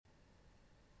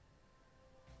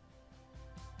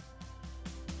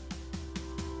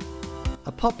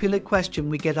A popular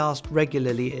question we get asked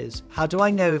regularly is, how do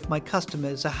I know if my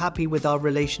customers are happy with our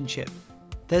relationship?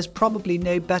 There's probably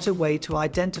no better way to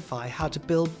identify how to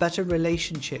build better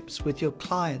relationships with your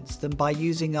clients than by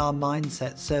using our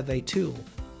Mindset Survey tool.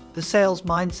 The Sales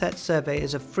Mindset Survey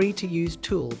is a free-to-use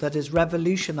tool that is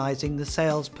revolutionizing the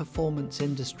sales performance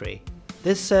industry.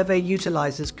 This survey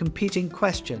utilizes competing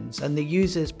questions and the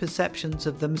user's perceptions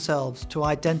of themselves to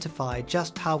identify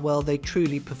just how well they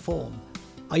truly perform.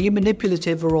 Are you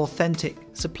manipulative or authentic,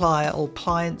 supplier or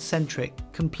client-centric,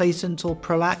 complacent or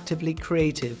proactively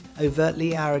creative,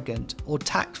 overtly arrogant, or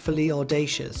tactfully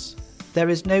audacious? There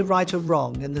is no right or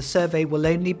wrong, and the survey will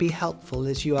only be helpful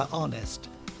as you are honest.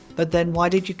 But then why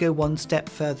did you go one step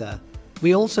further?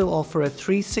 We also offer a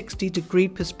 360-degree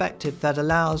perspective that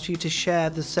allows you to share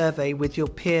the survey with your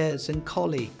peers and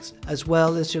colleagues, as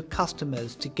well as your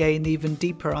customers, to gain even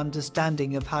deeper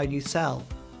understanding of how you sell.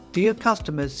 Do your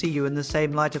customers see you in the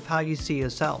same light of how you see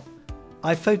yourself?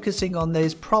 By focusing on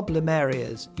those problem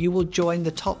areas, you will join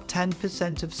the top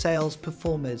 10% of sales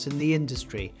performers in the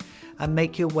industry and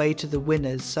make your way to the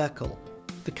winner's circle.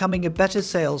 Becoming a better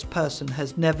salesperson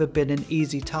has never been an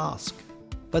easy task,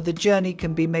 but the journey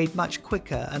can be made much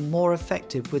quicker and more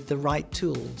effective with the right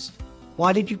tools.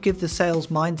 Why did you give the Sales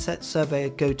Mindset Survey a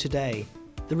go today?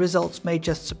 The results may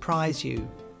just surprise you.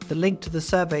 The link to the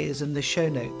survey is in the show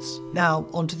notes. Now,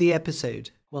 onto the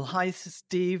episode. Well, hi,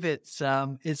 Steve. It's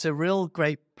a real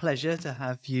great pleasure to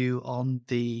have you on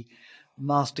the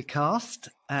Mastercast,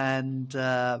 and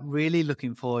really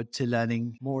looking forward to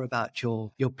learning more about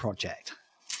your project.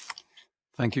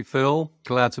 Thank you, Phil.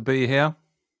 Glad to be here.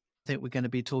 I think we're going to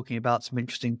be talking about some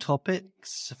interesting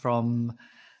topics, from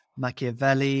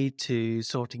Machiavelli to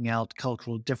sorting out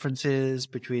cultural differences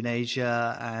between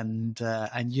Asia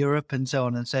and Europe, and so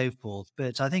on and so forth.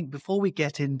 But I think before we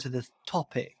get into the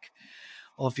topic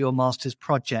of your master's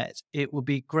project, it would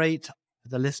be great for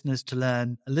the listeners to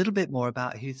learn a little bit more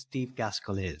about who Steve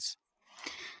Gaskell is.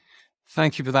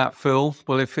 Thank you for that, Phil.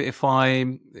 Well, if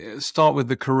I start with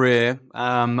the career,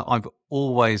 I've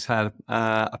always had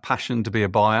a passion to be a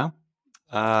buyer.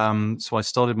 So I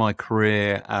started my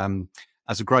career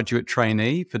as a graduate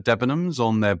trainee for Debenhams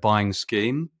on their buying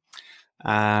scheme.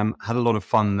 Had a lot of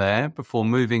fun there before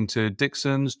moving to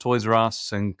Dixon's, Toys R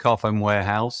Us and Carphone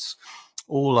Warehouse,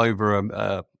 all over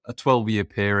a 12-year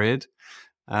period.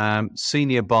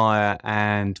 Senior buyer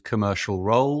and commercial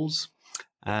roles.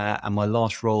 And my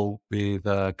last role with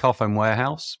Carphone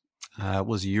Warehouse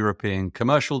was a European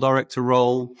commercial director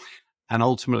role. And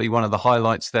ultimately, one of the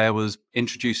highlights there was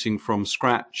introducing from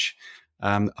scratch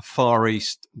a Far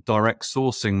East direct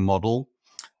sourcing model.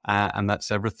 And that's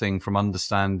everything from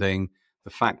understanding the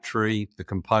factory, the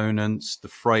components, the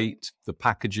freight, the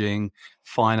packaging,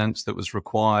 finance that was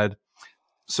required.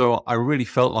 So I really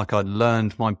felt like I'd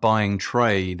learned my buying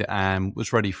trade and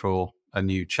was ready for a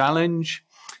new challenge.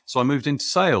 So I moved into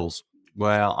sales,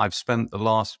 where I've spent the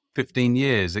last 15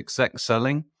 years exec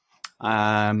selling,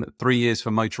 3 years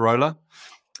for Motorola,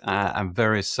 and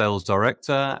various sales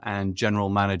director and general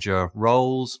manager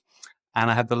roles.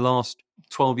 And I had the last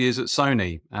 12 years at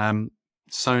Sony.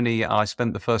 Sony, I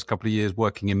spent the first couple of years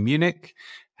working in Munich,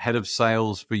 head of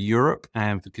sales for Europe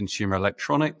and for consumer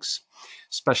electronics,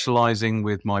 specializing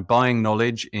with my buying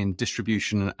knowledge in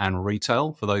distribution and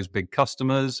retail for those big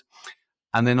customers.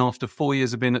 And then after 4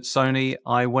 years of being at Sony,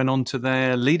 I went on to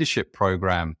their leadership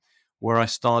program, where I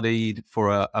studied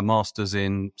for a master's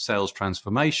in sales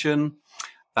transformation.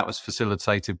 That was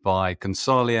facilitated by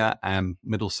Consalia and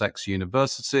Middlesex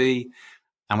University.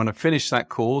 And when I finished that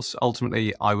course,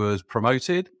 ultimately I was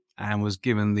promoted and was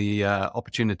given the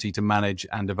opportunity to manage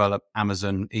and develop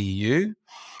Amazon EU.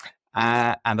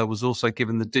 And I was also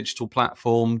given the digital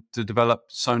platform to develop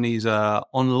Sony's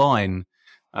online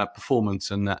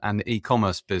performance and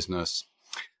e-commerce business.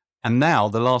 And now,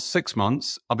 the last 6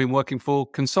 months, I've been working for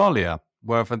Consalia,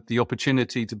 where I've had the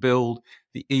opportunity to build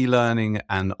the e-learning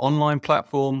and online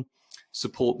platform,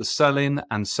 support the sell-in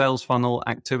and sales funnel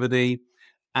activity,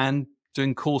 and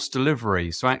doing course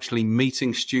delivery. So actually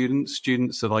meeting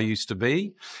students that I used to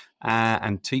be,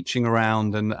 and teaching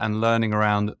around and learning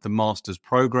around the master's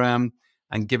program,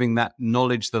 and giving that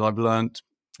knowledge that I've learned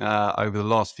over the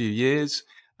last few years,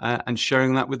 and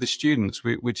sharing that with the students,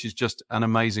 which is just an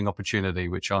amazing opportunity,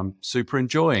 which I'm super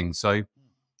enjoying. So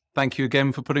thank you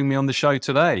again for putting me on the show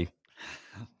today.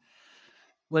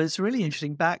 Well, it's a really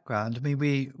interesting background. I mean,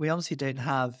 we obviously don't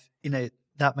have,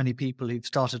 that many people who've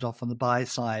started off on the buy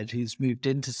side who's moved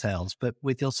into sales, but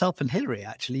with yourself and Hillary,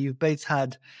 actually, you've both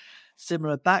had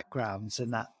similar backgrounds in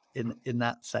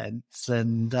that sense.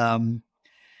 And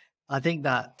I think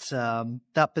that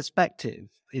that perspective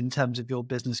in terms of your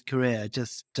business career,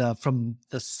 just from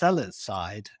the seller's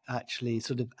side, actually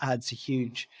sort of adds a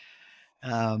huge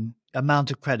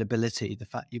amount of credibility. The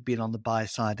fact you've been on the buy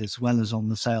side as well as on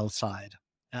the sales side,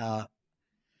 uh,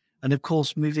 and of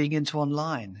course moving into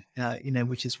online,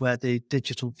 which is where the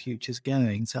digital future is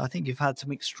going. So I think you've had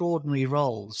some extraordinary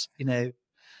roles, in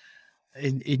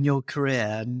your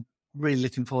career, and really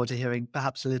looking forward to hearing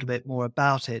perhaps a little bit more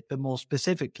about it, but more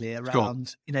specifically Sure.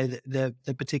 around,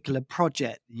 the particular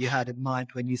project you had in mind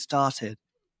when you started.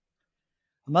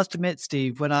 I must admit,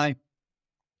 Steve, when I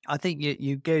think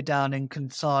you go down in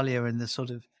Consalia in the sort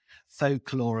of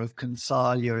folklore of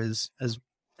Consalia as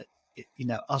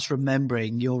us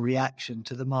remembering your reaction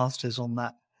to the masters on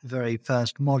that very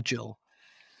first module.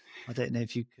 I don't know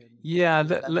if you can Yeah,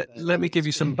 remember let me that give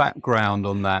you some experience. background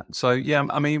on that. So, yeah,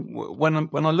 I mean, when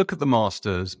I look at the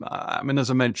Masters, I mean,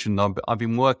 as I mentioned, I've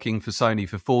been working for Sony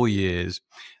for 4 years.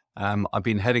 I've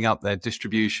been heading up their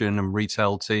distribution and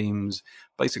retail teams,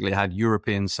 basically had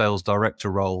European sales director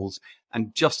roles.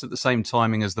 And just at the same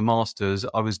timing as the Masters,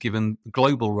 I was given the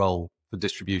global role for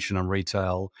distribution and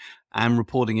retail and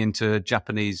reporting into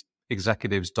Japanese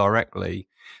executives directly.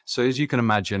 So as you can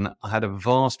imagine, I had a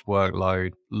vast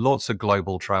workload, lots of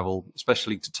global travel,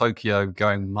 especially to Tokyo,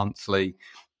 going monthly,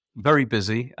 very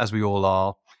busy, as we all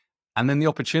are. And then the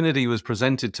opportunity was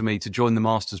presented to me to join the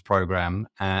master's program,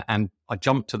 and I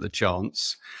jumped at the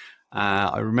chance.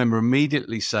 I remember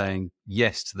immediately saying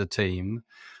yes to the team.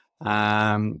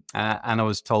 And I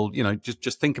was told,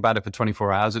 just think about it for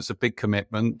 24 hours. It's a big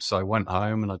commitment. So I went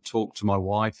home and I talked to my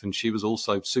wife, and she was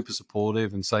also super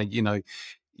supportive and saying,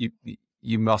 you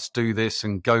you must do this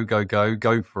and go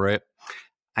for it.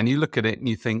 And you look at it and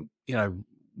you think,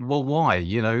 well, why?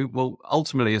 Well,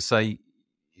 ultimately, I say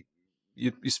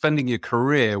you're spending your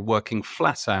career working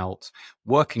flat out,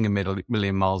 working a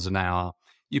million miles an hour.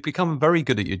 You become very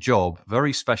good at your job,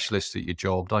 very specialist at your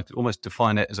job. I could almost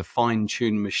define it as a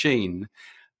fine-tuned machine.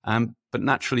 But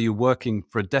naturally, you're working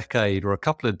for a decade or a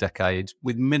couple of decades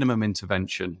with minimum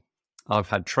intervention. I've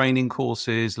had training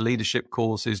courses, leadership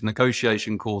courses,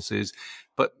 negotiation courses,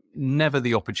 but never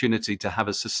the opportunity to have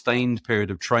a sustained period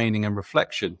of training and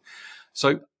reflection.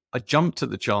 So I jumped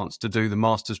at the chance to do the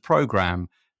master's program.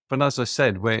 But as I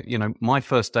said, my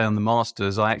first day on the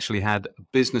master's, I actually had a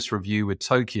business review with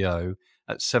Tokyo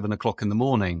at 7 o'clock in the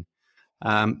morning.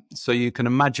 So you can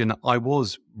imagine I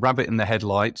was rabbit in the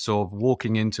headlights of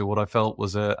walking into what I felt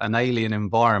was an alien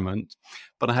environment,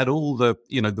 but I had all the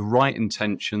right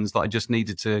intentions that I just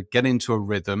needed to get into a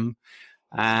rhythm.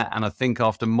 And I think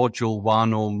after module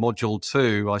 1 or module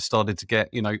 2, I started to get,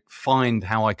 find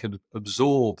how I could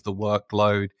absorb the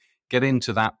workload, get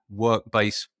into that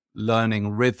work-based learning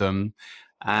rhythm,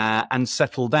 and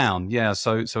settle down. Yeah.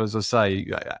 So as I say,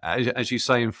 as you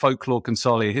say in folklore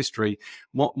Consalia history,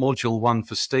 what module 1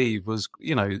 for Steve was,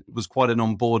 was quite an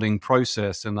onboarding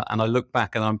process. And I look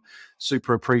back and I'm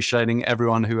super appreciating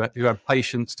everyone who had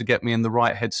patience to get me in the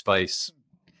right headspace.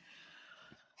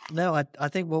 No, I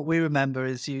think what we remember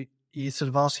is you sort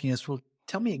of asking us, well,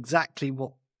 tell me exactly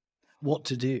what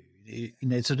to do.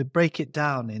 Sort of break it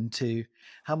down into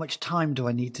how much time do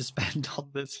I need to spend on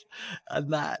this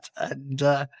and that,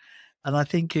 and I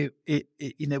think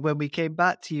when we came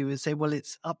back to you and say, well,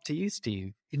 it's up to you,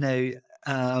 Steve.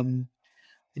 Um,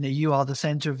 you are the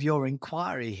center of your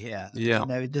inquiry here. Yeah.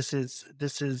 This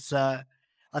is.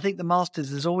 I think the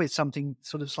masters is always something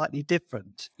sort of slightly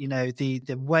different.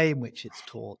 The way in which it's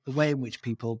taught, the way in which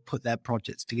people put their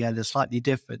projects together, slightly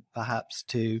different, perhaps,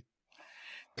 to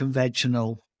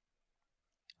conventional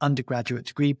undergraduate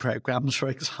degree programs, for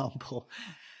example.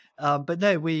 But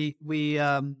no, it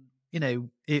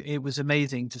was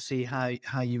amazing to see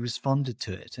how you responded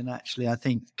to it. And actually, I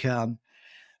think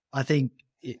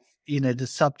the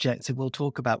subjects that we'll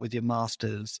talk about with your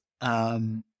masters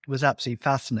was absolutely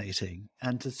fascinating,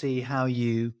 and to see how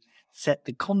you set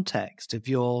the context of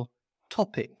your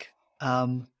topic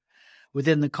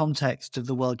within the context of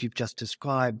the world you've just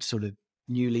described, sort of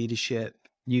new leadership,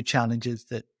 new challenges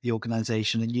that the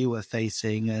organization and you are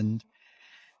facing, and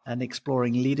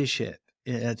exploring leadership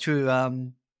through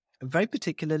very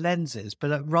particular lenses.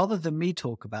 But rather than me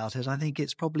talk about it, I think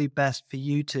it's probably best for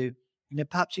you to,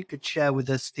 perhaps you could share with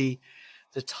us the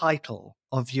title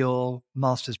of your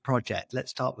master's project.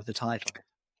 Let's start with the title.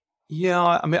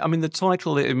 Yeah, I mean, the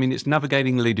title, it's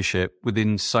Navigating Leadership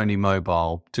within Sony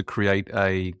Mobile to create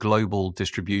a global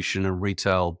distribution and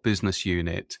retail business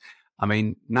unit. I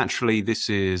mean, naturally, this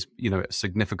is, a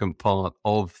significant part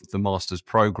of the master's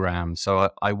program. So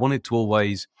I wanted to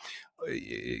always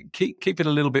keep it a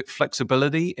little bit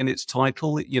flexibility in its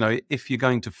title. If you're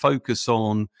going to focus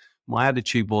on my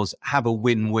attitude was have a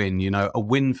win-win, a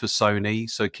win for Sony.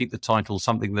 So keep the title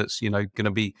something that's, going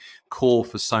to be core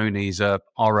for Sony's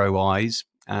ROIs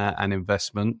and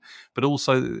investment, but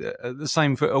also the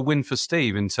same for a win for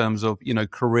Steve in terms of,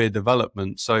 career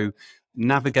development. So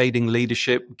navigating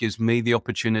leadership gives me the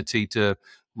opportunity to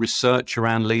research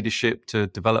around leadership, to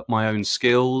develop my own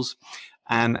skills.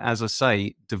 And as I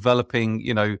say, developing,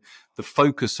 the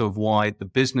focus of why the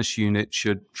business unit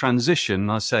should transition.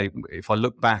 I say, if I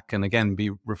look back and again,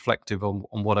 be reflective on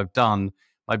what I've done,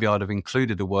 maybe I'd have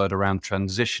included a word around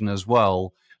transition as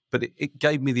well. But it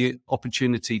gave me the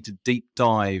opportunity to deep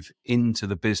dive into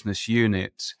the business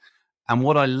unit. And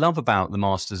what I love about the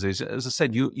Masters is, as I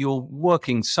said, you're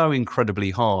working so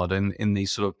incredibly hard in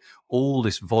these sort of all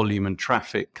this volume and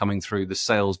traffic coming through the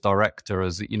sales director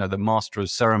as, the master of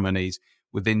ceremonies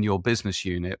within your business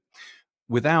unit,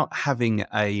 without having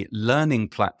a learning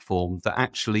platform that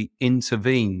actually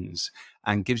intervenes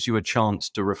and gives you a chance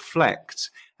to reflect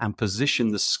and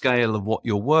position the scale of what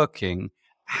you're working.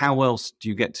 How else do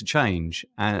you get to change?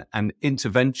 And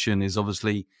intervention is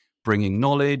obviously bringing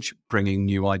knowledge, bringing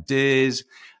new ideas.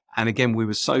 And again, we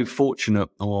were so fortunate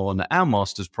on our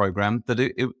master's program that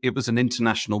it was an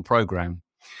international program.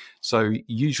 So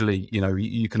usually,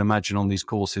 you can imagine on these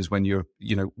courses when you're,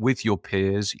 with your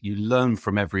peers, you learn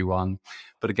from everyone.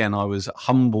 But again, I was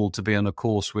humbled to be on a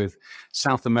course with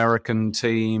South American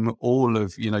team, all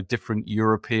of, different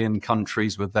European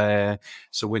countries were there.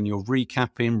 So when you're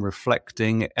recapping,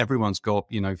 reflecting, everyone's got,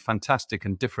 fantastic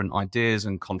and different ideas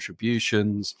and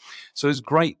contributions. So it's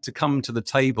great to come to the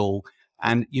table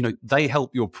and, they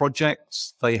help your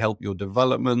projects, they help your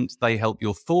development, they help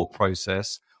your thought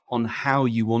process on how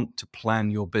you want to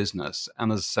plan your business.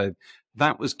 And as I said,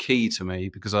 that was key to me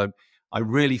because I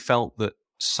really felt that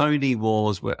Sony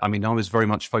I was very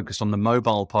much focused on the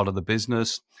mobile part of the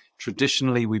business.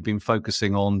 Traditionally, we've been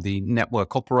focusing on the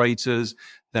network operators.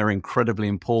 They're incredibly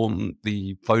important.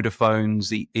 The Vodafones,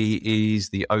 the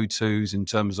EEs, the O2s, in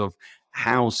terms of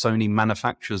how Sony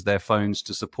manufactures their phones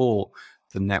to support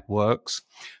the networks.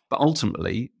 But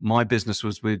ultimately, my business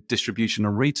was with distribution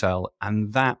and retail,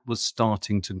 and that was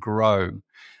starting to grow.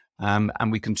 And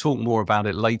we can talk more about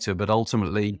it later, but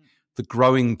ultimately, the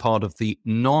growing part of the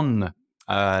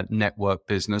non-network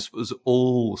business was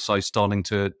also starting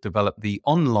to develop the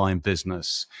online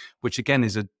business, which again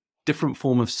is a different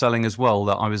form of selling as well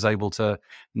that I was able to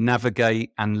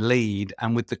navigate and lead.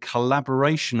 And with the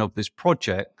collaboration of this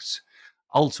project,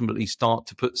 ultimately start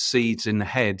to put seeds in the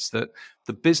heads that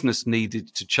the business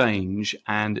needed to change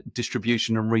and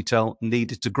distribution and retail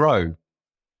needed to grow.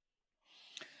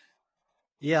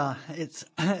 Yeah, it's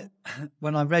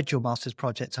when I read your master's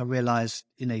project, I realized,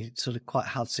 sort of quite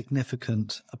how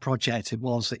significant a project it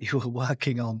was that you were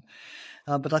working on.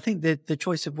 But I think the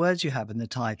choice of words you have in the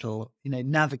title,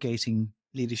 navigating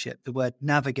leadership, the word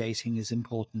navigating is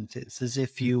important. It's as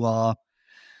if you are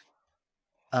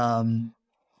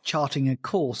charting a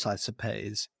course, I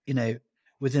suppose,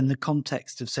 within the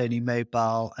context of Sony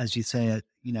Mobile, as you say,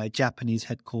 a Japanese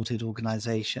headquartered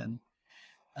organization,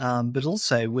 but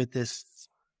also with this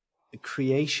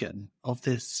creation of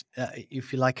this,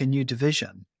 if you like, a new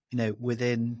division,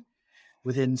 within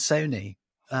Sony.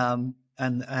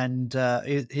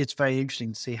 It's very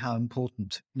interesting to see how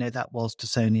important, that was to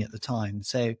Sony at the time.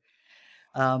 So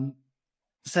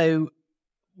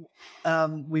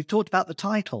we've talked about the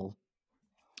title.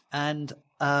 And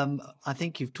I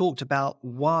think you've talked about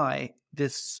why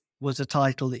this was a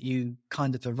title that you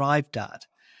kind of arrived at.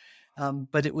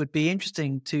 But it would be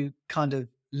interesting to kind of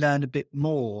learn a bit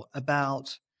more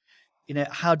about,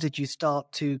 how did you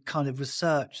start to kind of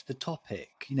research the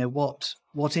topic?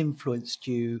 What influenced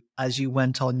you as you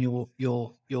went on your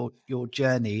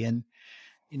journey, and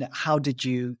how did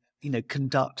you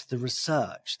conduct the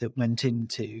research that went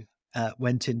into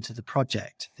the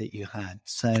project that you had?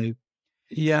 So.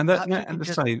 Yeah, there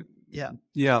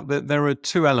are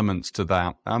two elements to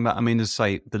that. To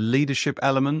say the leadership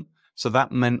element. So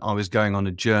that meant I was going on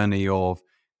a journey of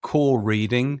core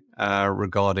reading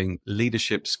regarding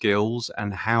leadership skills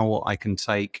and how I can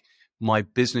take my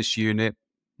business unit,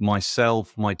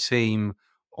 myself, my team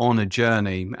on a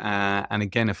journey. And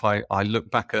again, if I look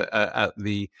back at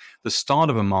the start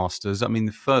of a master's,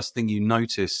 the first thing you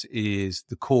notice is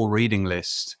the core reading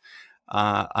list.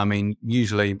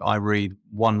 Usually I read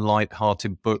one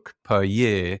light-hearted book per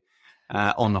year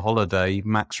on holiday,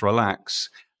 max relax.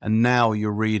 And now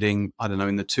you're reading, I don't know,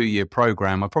 in the 2-year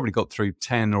program, I probably got through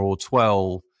 10 or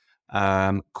 12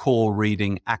 core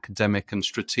reading academic and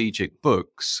strategic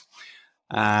books.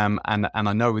 And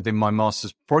I know within my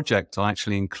master's project, I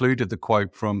actually included the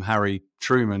quote from Harry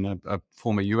Truman, a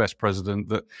former US president,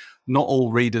 that not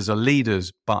all readers are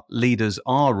leaders, but leaders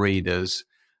are readers.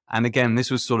 And again,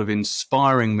 this was sort of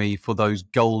inspiring me for those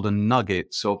golden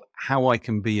nuggets of how I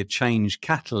can be a change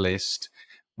catalyst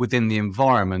within the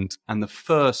environment. And the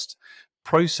first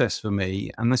process for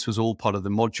me, and this was all part of the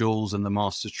modules and the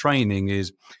master's training,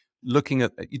 is looking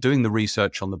at doing the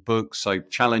research on the book. So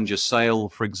Challenger Sale,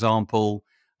 for example,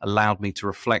 allowed me to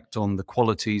reflect on the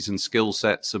qualities and skill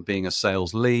sets of being a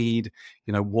sales lead.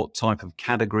 What type of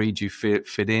category do you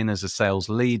fit in as a sales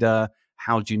leader?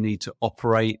 How do you need to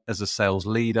operate as a sales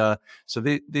leader? So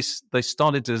they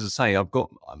started, as I say, I've got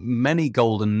many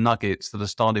golden nuggets that I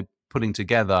started putting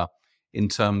together in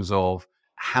terms of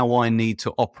how I need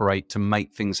to operate to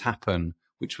make things happen,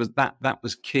 which was that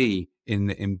was key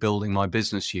in building my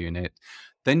business unit.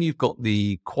 Then you've got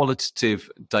the qualitative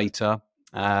data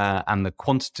and the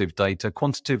quantitative data.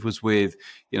 Quantitative was with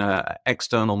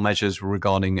external measures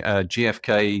regarding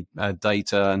GfK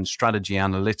data and strategy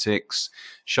analytics,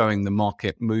 showing the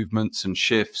market movements and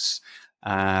shifts,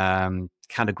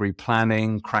 category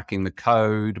planning, cracking the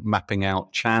code, mapping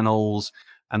out channels,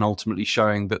 and ultimately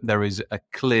showing that there is a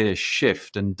clear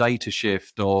shift and data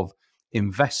shift of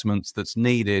investments that's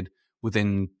needed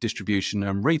within distribution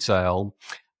and retail.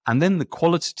 And then the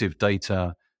qualitative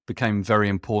data became very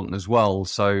important as well.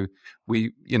 So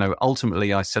we,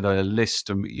 ultimately I set a list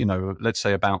of, let's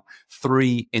say about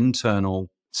 3 internal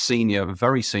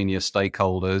very senior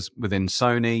stakeholders within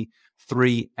Sony,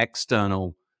 3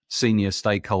 external senior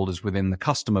stakeholders within the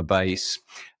customer base.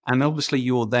 And obviously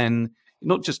you're then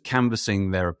not just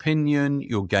canvassing their opinion,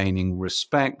 you're gaining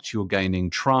respect, you're gaining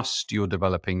trust, you're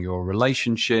developing your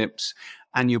relationships,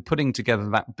 and you're putting together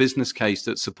that business case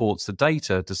that supports the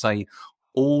data to say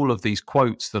all of these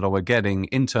quotes that I were getting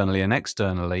internally and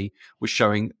externally was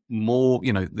showing more,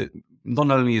 that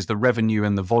not only is the revenue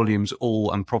and the volumes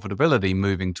and profitability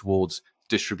moving towards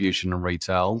distribution and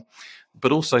retail,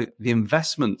 but also the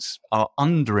investments are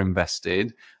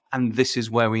underinvested, and this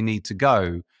is where we need to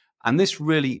go. And this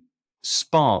really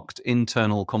sparked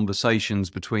internal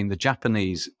conversations between the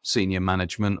Japanese senior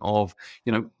management of,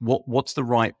 what's the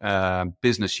right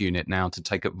business unit now to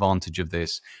take advantage of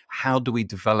this? How do we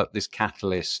develop this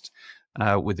catalyst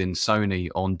within Sony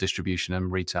on distribution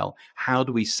and retail? How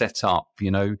do we set up,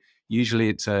 usually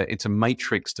it's a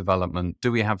matrix development.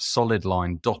 Do we have solid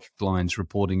line, dotted lines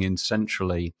reporting in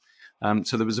centrally?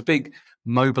 So there was a big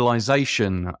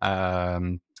mobilization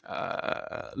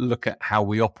look at how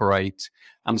we operate.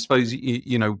 And I suppose,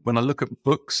 when I look at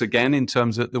books again, in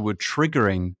terms of that were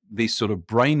triggering these sort of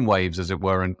brain waves, as it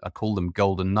were, and I call them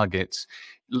golden nuggets,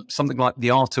 something like The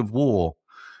Art of War,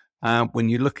 when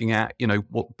you're looking at,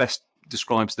 what best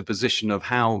describes the position of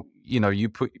how, you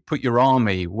put your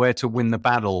army, where to win the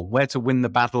battle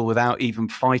without even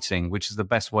fighting, which is the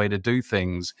best way to do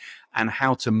things, and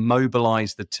how to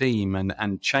mobilize the team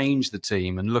and change the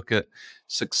team, and look at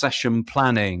succession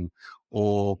planning,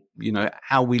 or,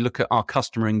 how we look at our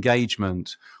customer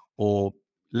engagement, or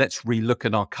let's relook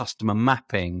at our customer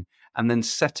mapping, and then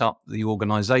set up the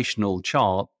organizational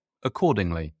chart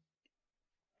accordingly.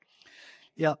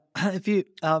 Yeah, if you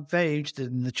are very interested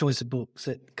in the choice of books,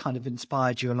 it kind of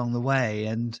inspired you along the way.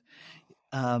 And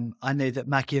I know that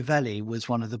Machiavelli was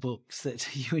one of the books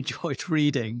that you enjoyed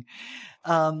reading.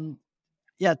 Talk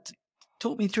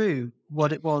me through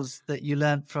what it was that you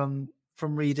learned from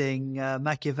reading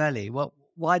Machiavelli.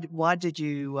 Why did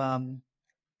you want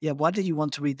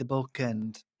to read the book,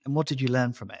 and what did you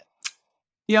learn from it?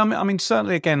 Yeah, I mean,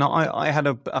 certainly, again, I had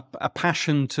a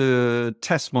passion to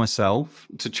test myself,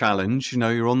 to challenge.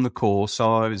 You're on the course,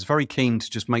 so I was very keen to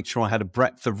just make sure I had a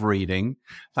breadth of reading.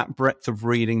 That breadth of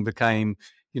reading became,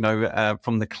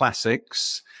 from the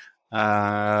classics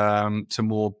to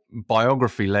more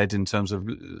biography-led in terms of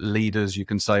leaders, you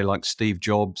can say, like Steve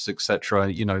Jobs,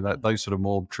 etc. Those sort of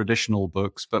more traditional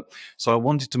books. But so I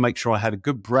wanted to make sure I had a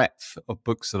good breadth of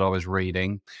books that I was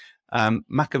reading.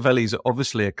 Machiavelli's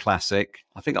obviously a classic.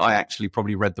 I think I actually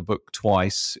probably read the book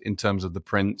twice in terms of The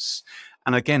Prince.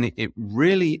 And again, it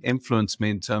really influenced me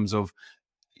in terms of,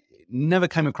 it never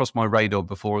came across my radar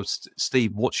before.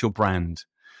 Steve, what's your brand?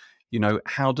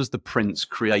 How does the prince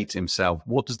create himself?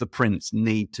 What does the prince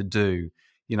need to do?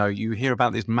 You hear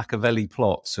about these Machiavelli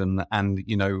plots and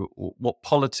what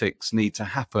politics need to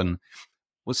happen.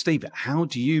 Well, Steve, how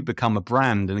do you become a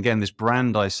brand? And again, this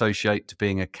brand I associate to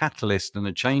being a catalyst and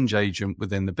a change agent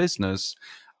within the business.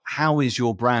 How is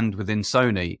your brand within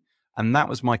Sony? And that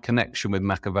was my connection with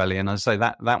Machiavelli. And I say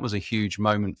that was a huge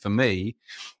moment for me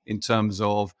in terms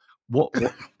of what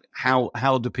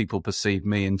how do people perceive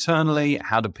me internally?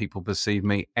 How do people perceive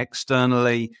me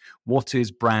externally? What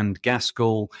is brand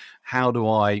Gaskell? How do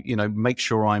I, make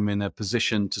sure I'm in a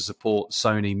position to support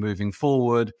Sony moving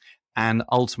forward? And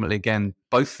ultimately, again,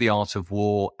 both The Art of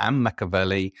War and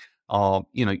Machiavelli are,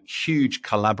 huge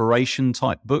collaboration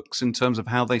type books in terms of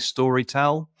how they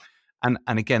storytell. And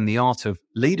again, The Art of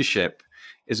Leadership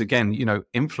is, again,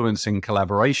 influencing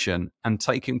collaboration and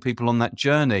taking people on that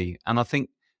journey. And I think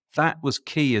that was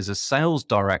key as a sales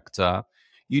director.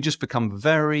 You just become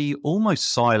very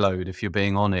almost siloed, if you're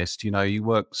being honest. You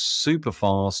work super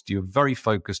fast. You're very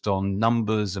focused on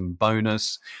numbers and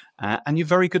bonus, and you're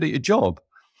very good at your job.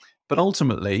 But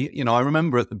ultimately, I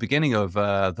remember at the beginning of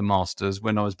the Masters,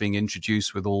 when I was being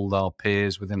introduced with all our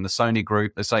peers within the Sony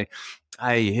group, they say,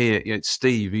 hey, here, it's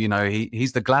Steve,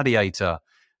 he's the gladiator.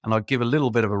 And I'd give a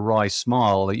little bit of a wry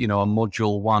smile, on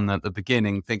module 1 at the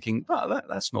beginning, thinking, well,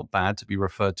 that's not bad to be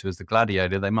referred to as the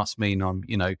gladiator. They must mean I'm,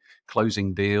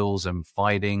 closing deals and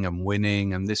fighting and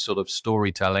winning and this sort of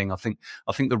storytelling. I think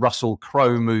the Russell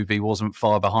Crowe movie wasn't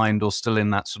far behind or still in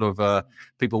that sort of,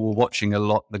 people were watching a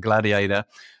lot, The Gladiator.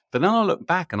 But then I look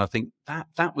back and I think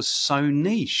that was so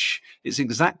niche. It's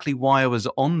exactly why I was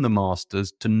on the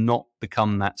Masters, to not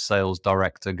become that sales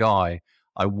director guy.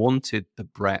 I wanted the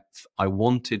breadth. I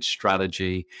wanted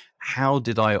strategy. How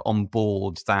did I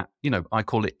onboard that, I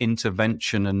call it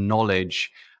intervention and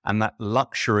knowledge, and that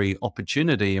luxury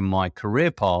opportunity in my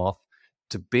career path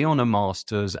to be on a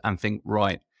Masters and think,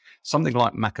 right, something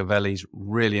like Machiavelli's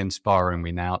really inspiring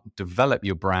me now. Develop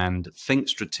your brand, think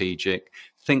strategic,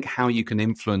 think how you can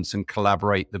influence and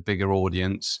collaborate the bigger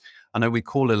audience. I know we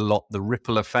call it a lot the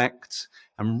ripple effect,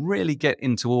 and really get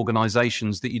into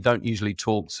organizations that you don't usually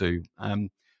talk to.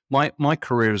 My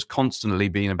career has constantly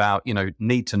been about,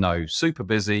 need to know, super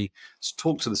busy,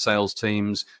 talk to the sales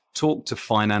teams, talk to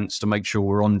finance to make sure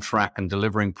we're on track and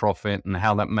delivering profit, and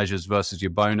how that measures versus your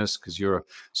bonus, because you're a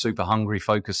super hungry,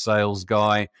 focused sales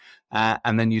guy.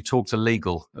 And then you talk to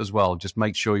legal as well, just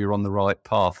make sure you're on the right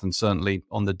path. And certainly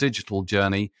on the digital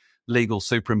journey, legal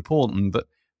super important. But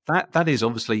that is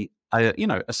obviously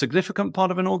a significant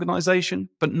part of an organization,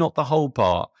 but not the whole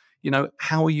part.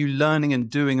 How are you learning and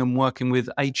doing and working with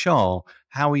HR?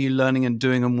 How are you learning and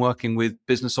doing and working with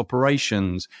business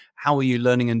operations? How are you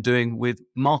learning and doing with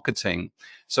marketing?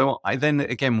 So I then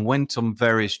again went on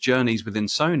various journeys within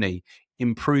Sony,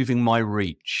 improving my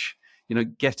reach,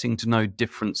 getting to know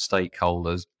different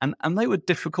stakeholders. And they were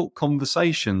difficult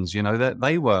conversations, that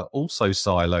they were also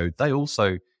siloed. They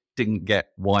also didn't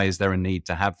get, why is there a need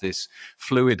to have this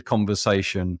fluid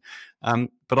conversation?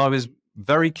 But I was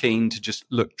very keen to just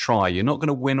try. You're not going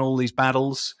to win all these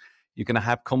battles. You're going to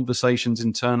have conversations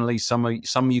internally.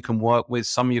 Some you can work with,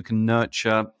 some you can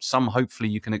nurture, some hopefully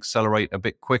you can accelerate a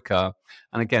bit quicker.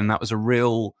 And again, that was a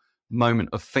real moment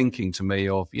of thinking to me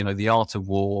of, The Art of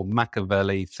War,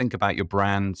 Machiavelli, think about your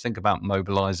brand, think about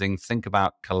mobilizing, think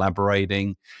about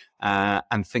collaborating,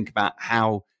 and think about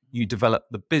how you develop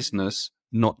the business,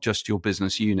 not just your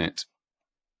business unit.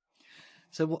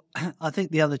 So I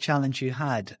think the other challenge you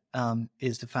had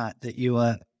is the fact that you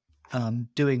were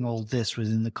doing all this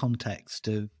within the context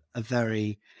of a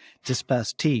very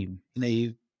dispersed team.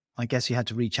 I guess you had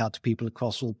to reach out to people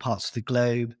across all parts of the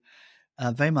globe,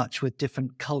 very much with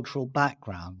different cultural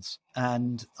backgrounds.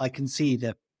 And I can see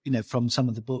that, from some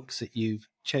of the books that you've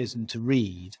chosen to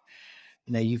read,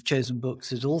 you've chosen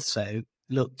books that also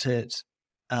looked at,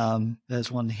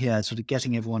 there's one here, sort of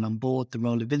getting everyone on board, the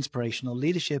role of inspirational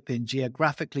leadership in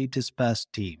geographically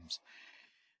dispersed teams.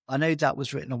 I know that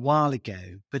was written a while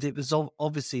ago, but it was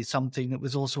obviously something that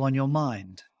was also on your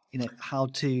mind, how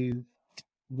to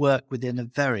work within a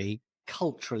very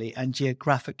culturally and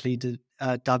geographically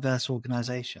diverse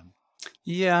organization.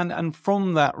 Yeah, and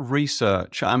from that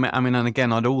research, I mean, and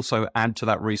again, I'd also add to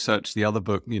that research the other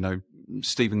book,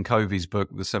 Stephen Covey's book,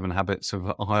 The 7 Habits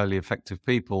of Highly Effective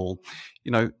People.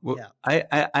 There's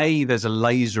a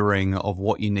lasering of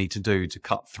what you need to do to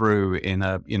cut through in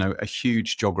a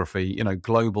huge geography.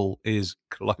 Global is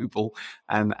global,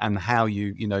 and how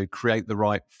you create the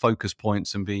right focus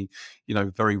points and be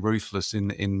very ruthless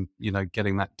in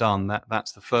getting that done.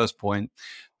 That's the first point.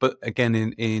 But again,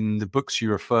 in the books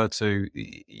you refer to,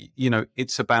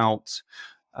 it's about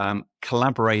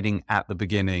collaborating at the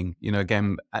beginning.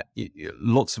 Again,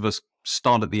 lots of us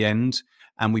start at the end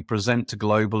and we present to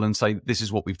global and say, this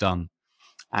is what we've done.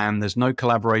 And there's no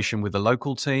collaboration with the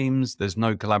local teams. There's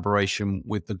no collaboration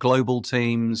with the global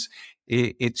teams.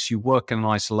 It's you work in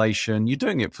isolation. You're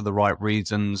doing it for the right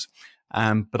reasons.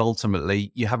 But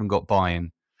ultimately you haven't got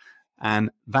buy-in.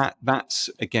 And that's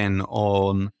again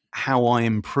on how I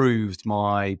improved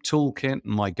my toolkit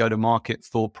and my go-to-market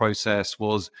thought process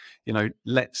was,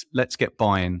 let's get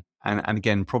buy-in. And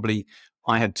again, probably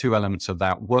I had two elements of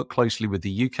that. Work closely with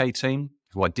the UK team,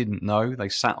 who I didn't know. They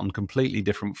sat on completely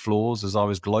different floors as I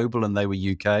was global and they were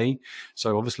UK.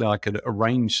 So obviously I could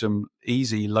arrange some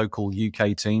easy local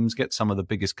UK teams, get some of the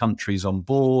biggest countries on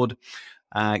board,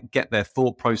 get their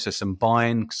thought process and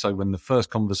buy-in. So when the first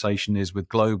conversation is with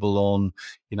global on,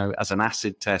 as an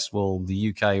acid test, well, the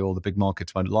UK or the big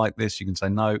markets won't like this. You can say,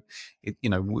 no,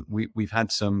 we've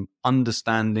had some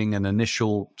understanding and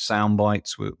initial sound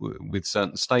bites with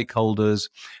certain stakeholders,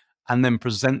 and then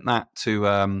present that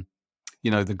to,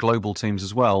 the global teams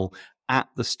as well at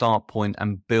the start point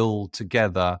and build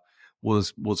together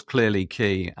was clearly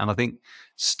key. And I think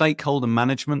stakeholder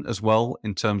management as well,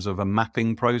 in terms of a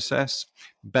mapping process,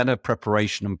 better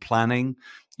preparation and planning,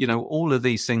 all of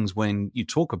these things, when you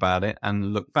talk about it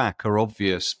and look back, are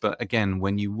obvious. But again,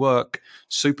 when you work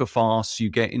super fast, you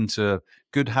get into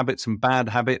good habits and bad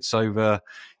habits over,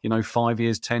 5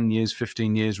 years, 10 years,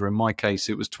 15 years, or in my case,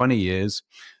 it was 20 years.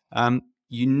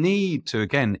 You need to,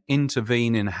 again,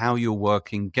 intervene in how you're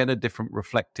working, get a different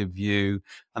reflective view,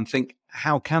 and think,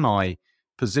 how can I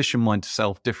position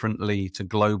myself differently to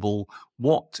global?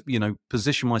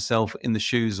 Position myself in the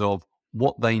shoes of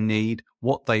what they need,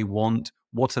 what they want,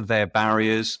 what are their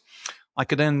barriers. I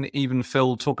could then even,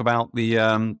 Phil, talk about the,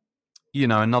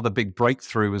 another big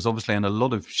breakthrough is obviously, and a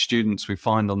lot of students we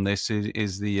find on this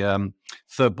is the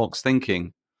third box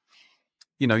thinking.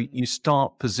 You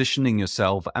start positioning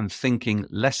yourself and thinking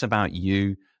less about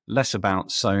you, less about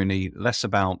Sony, less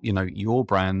about, your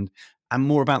brand, and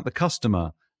more about the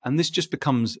customer. And this just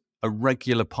becomes a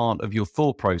regular part of your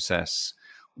thought process.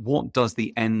 What does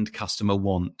the end customer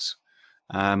want?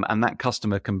 And that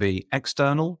customer can be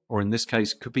external, or in this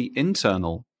case, could be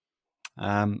internal.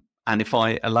 And if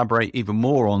I elaborate even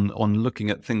more on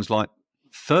looking at things like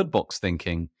third box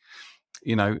thinking,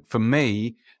 for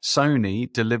me,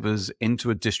 Sony delivers into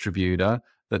a distributor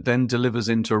that then delivers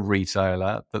into a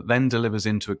retailer that then delivers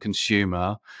into a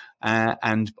consumer.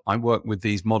 And I work with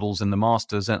these models in the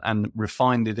masters and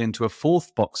refined it into a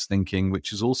fourth box thinking,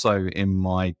 which is also in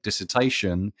my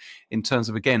dissertation, in terms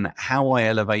of, again, how I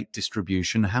elevate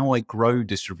distribution, how I grow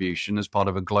distribution as part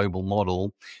of a global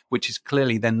model, which is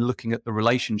clearly then looking at the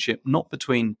relationship, not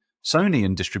between Sony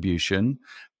and distribution,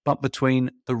 but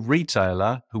between the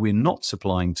retailer, who we're not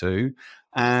supplying to,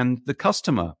 and the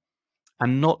customer,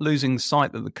 and not losing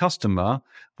sight that the customer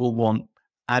will want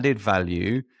added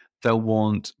value. They'll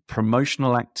want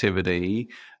promotional activity.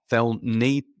 They'll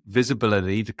need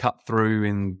visibility to cut through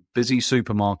in busy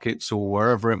supermarkets or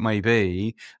wherever it may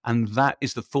be. And that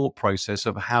is the thought process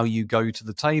of how you go to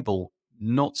the table,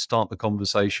 not start the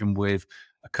conversation with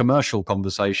a commercial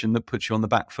conversation that puts you on the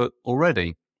back foot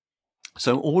already.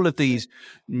 So all of these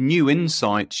new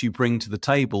insights you bring to the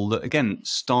table that, again,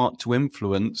 start to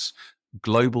influence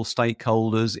global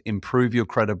stakeholders, improve your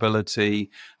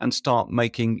credibility, and start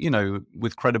making,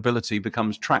 with credibility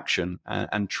becomes traction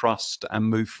and trust and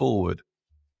move forward.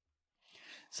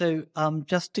 So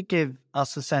just to give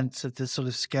us a sense of the sort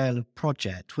of scale of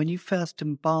project, when you first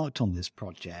embarked on this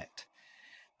project,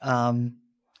 how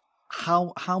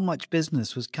much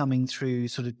business was coming through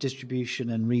sort of distribution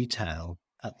and retail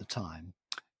at the time?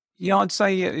 Yeah, I'd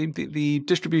say the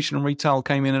distribution and retail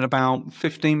came in at about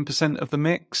 15% of the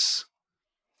mix.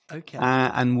 Okay.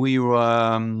 And we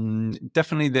were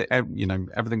definitely,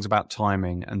 everything's about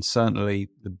timing. And certainly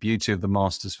the beauty of the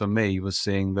Masters for me was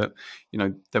seeing that,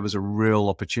 there was a real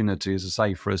opportunity, as I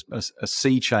say, for a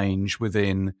sea change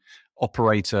within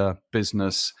operator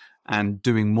business and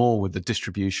doing more with the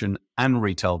distribution and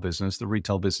retail business. The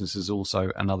retail business is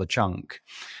also another chunk.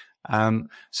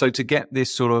 So to get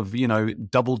this sort of,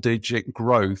 double-digit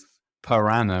growth per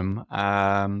annum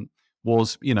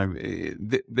was,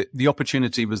 the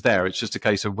opportunity was there. It's just a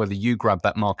case of whether you grab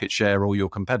that market share or your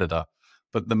competitor.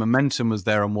 But the momentum was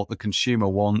there on what the consumer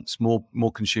wants.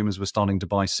 More consumers were starting to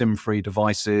buy SIM-free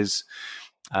devices.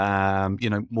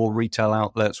 More retail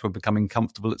outlets were becoming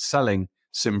comfortable at selling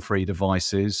SIM-free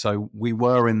devices. So we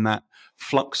were in that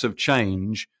flux of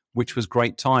change, which was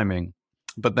great timing.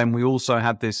 But then we also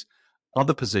had this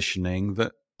other positioning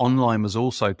that online was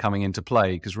also coming into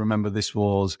play, because remember, this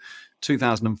was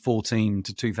 2014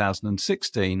 to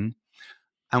 2016.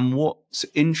 And what's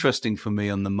interesting for me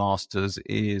on the Masters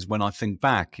is, when I think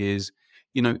back, is,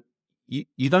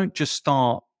 you don't just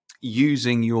start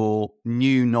using your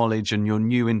new knowledge and your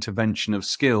new intervention of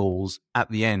skills at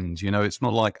the end. It's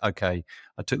not like, okay,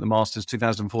 I took the Masters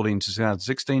 2014 to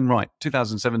 2016, right,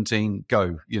 2017,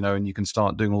 go, and you can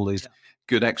start doing all these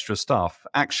good extra stuff.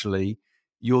 Actually,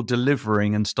 you're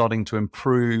delivering and starting to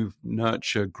improve,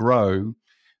 nurture, grow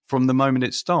from the moment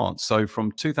it starts. So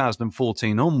from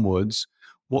 2014 onwards,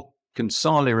 what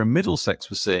Consalia and Middlesex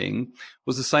were seeing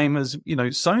was the same as,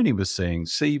 Sony was seeing.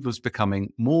 Steve was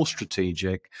becoming more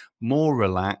strategic, more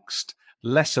relaxed,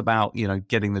 less about,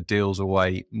 getting the deals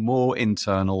away, more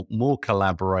internal, more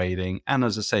collaborating. And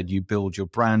as I said, you build your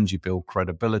brand, you build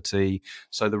credibility.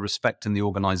 So the respect in the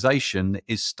organization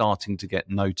is starting to get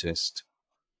noticed.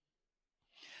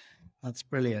 That's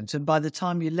brilliant. And by the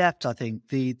time you left, I think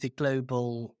the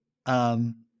global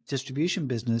distribution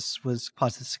business was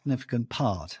quite a significant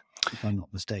part, if I'm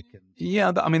not mistaken.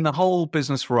 Yeah, I mean, the whole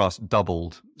business for us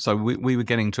doubled. So we were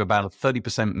getting to about a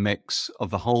 30% mix of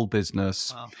the whole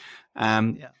business. Wow.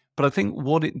 But I think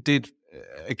what it did,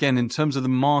 again, in terms of the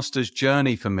master's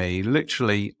journey for me,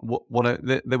 literally,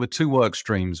 there were two work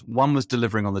streams. One was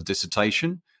delivering on the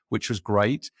dissertation, which was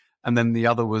great. And then the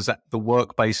other was the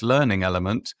work-based learning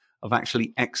element of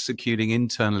actually executing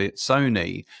internally at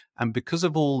Sony. And because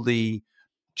of all the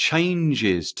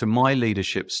changes to my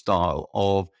leadership style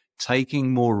of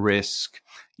taking more risk,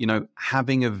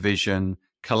 having a vision,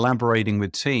 collaborating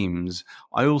with teams,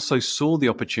 I also saw the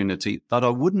opportunity that I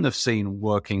wouldn't have seen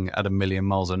working at 1,000,000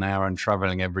 miles an hour and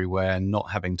traveling everywhere and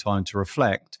not having time to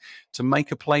reflect, to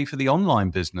make a play for the online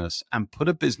business and put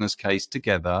a business case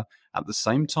together at the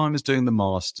same time as doing the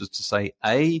masters to say,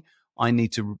 I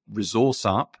need to resource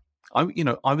up. I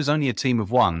was only a team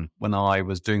of one when I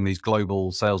was doing these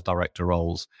global sales director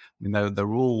roles.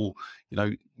 They're all,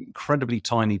 incredibly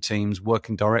tiny teams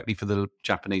working directly for the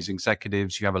Japanese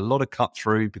executives. You have a lot of cut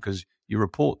through because you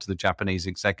report to the Japanese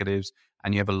executives,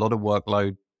 and you have a lot of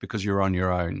workload because you're on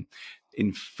your own.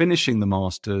 In finishing the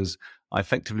masters, I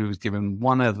effectively was given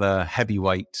one other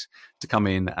heavyweight to come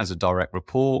in as a direct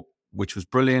report, which was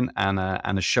brilliant and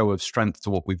a show of strength to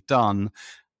what we've done.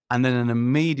 And then an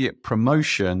immediate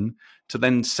promotion to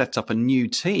then set up a new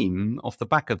team off the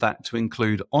back of that to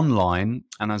include online.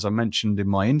 And as I mentioned in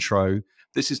my intro,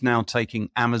 this is now taking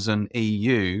Amazon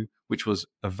EU, which was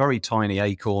a very tiny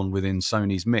acorn within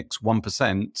Sony's mix,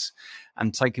 1%,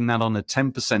 and taking that on a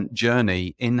 10%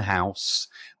 journey in-house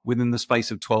within the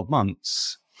space of 12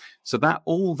 months. So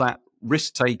all that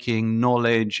risk-taking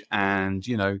knowledge and,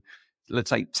 let's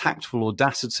say tactful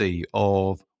audacity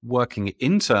of working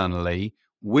internally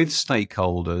with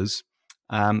stakeholders,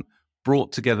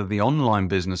 brought together the online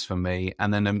business for me.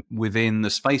 And then within the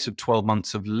space of 12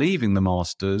 months of leaving the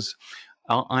masters,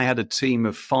 I had a team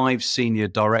of 5 senior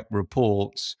direct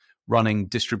reports running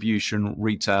distribution,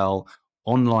 retail,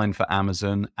 online for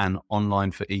Amazon and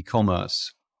online for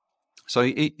e-commerce. So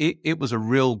it was a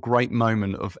real great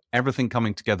moment of everything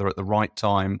coming together at the right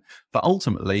time. But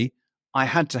ultimately, I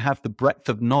had to have the breadth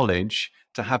of knowledge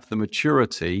to have the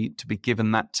maturity to be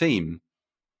given that team.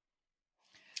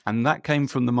 And that came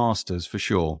from the masters for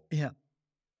sure. Yeah.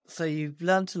 So you've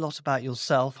learned a lot about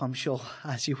yourself, I'm sure,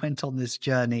 as you went on this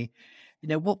journey.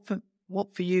 What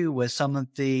for you were some of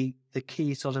the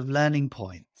key sort of learning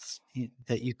points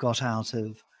that you got out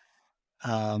of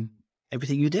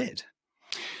everything you did?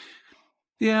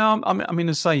 Yeah, I mean,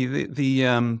 to say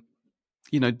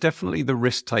definitely the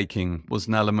risk taking was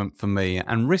an element for me,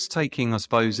 and risk taking, I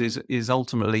suppose, is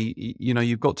ultimately,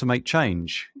 you've got to make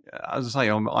change. As I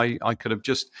say, I could have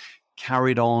just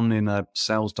carried on in a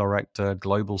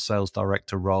global sales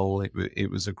director role.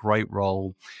 It was a great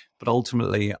role, but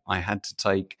ultimately I had to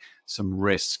take some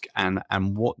risk. And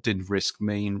what did risk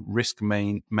mean? Risk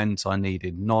meant I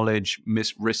needed knowledge.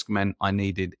 Risk meant I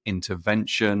needed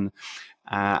intervention.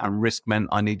 And risk meant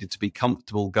I needed to be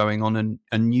comfortable going on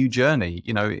a new journey.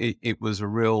 It was a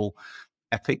real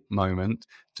epic moment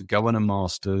to go on a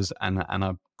master's, and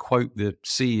I quote the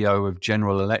CEO of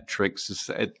General Electric who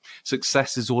said,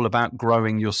 "Success is all about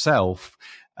growing yourself.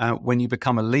 When you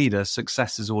become a leader,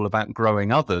 success is all about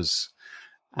growing others."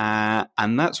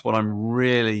 And that's what I'm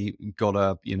really got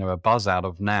a buzz out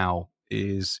of now,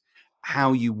 is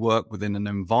how you work within an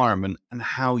environment and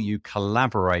how you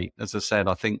collaborate. As I said,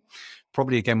 I think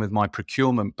probably again with my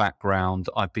procurement background,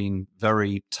 I've been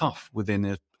very tough within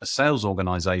a sales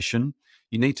organization.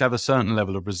 You need to have a certain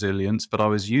level of resilience, but I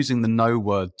was using the no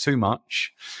word too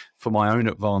much for my own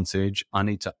advantage. I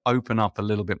need to open up a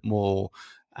little bit more.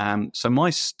 So my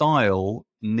style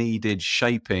needed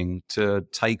shaping to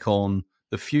take on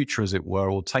the future, as it were,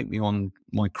 or take me on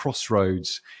my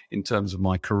crossroads in terms of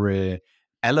my career,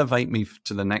 elevate me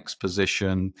to the next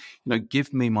position,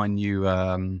 give me my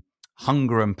new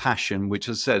hunger and passion, which,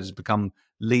 as I said, has become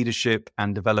leadership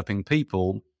and developing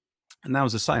people. And now,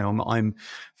 as I say, I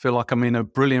feel like I'm in a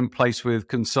brilliant place with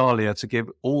Consalia to give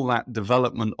all that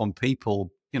development on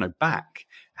people, back,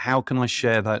 how can I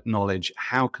share that knowledge?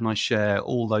 How can I share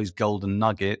all those golden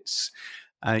nuggets?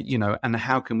 And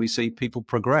how can we see people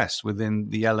progress within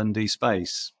the L&D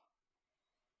space?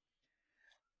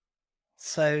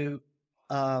 So,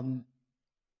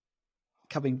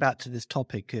 coming back to this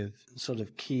topic of sort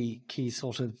of key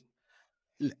sort of,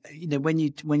 when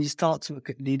you start to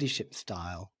look at leadership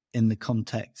style in the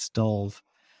context of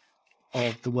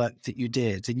the work that you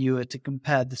did, and you were to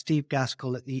compare the Steve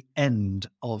Gaskell at the end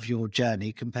of your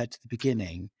journey compared to the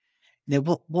beginning,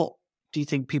 what do you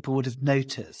think people would have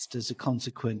noticed as a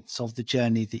consequence of the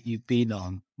journey that you've been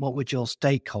on? What would your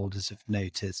stakeholders have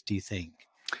noticed, do you think?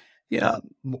 Yeah.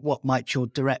 What might your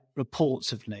direct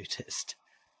reports have noticed?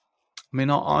 I mean,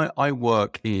 I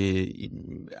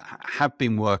have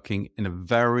been working in a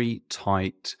very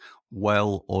tight,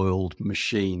 well-oiled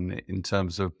machine in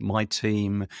terms of my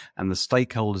team and the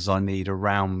stakeholders I need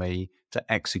around me to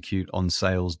execute on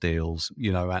sales deals,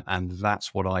 and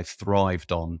that's what I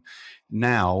thrived on.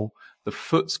 Now, the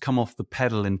foot's come off the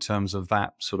pedal in terms of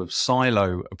that sort of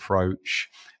silo approach,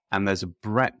 and there's a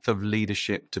breadth of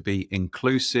leadership to be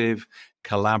inclusive,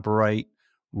 collaborate,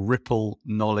 ripple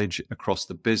knowledge across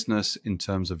the business in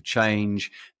terms of change,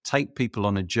 take people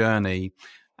on a journey.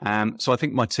 So I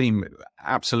think my team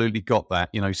absolutely got that.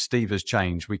 Steve has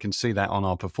changed. We can see that on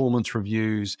our performance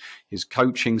reviews, his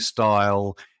coaching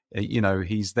style.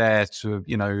 He's there to,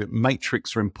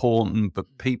 metrics are important,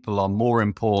 but people are more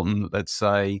important, let's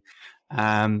say.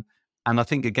 And I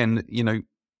think, again,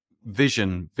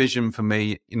 vision for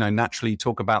me, naturally you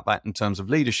talk about that in terms of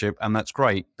leadership, and that's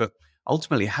great. But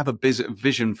ultimately have a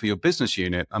vision for your business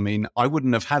unit. I mean, I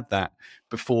wouldn't have had that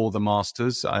before the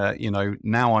Masters.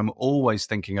 Now I'm always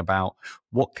thinking about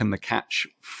what can the catch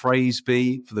phrase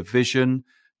be for the vision,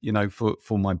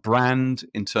 for my brand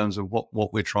in terms of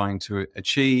what we're trying to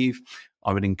achieve.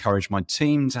 I would encourage my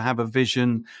team to have a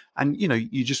vision, and,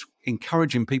 you just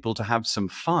encouraging people to have some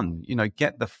fun,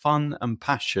 get the fun and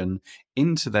passion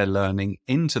into their learning,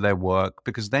 into their work,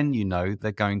 because then,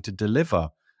 they're going to deliver.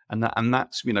 And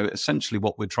that's, essentially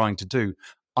what we're trying to do,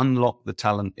 unlock the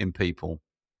talent in people.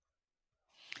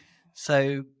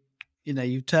 So,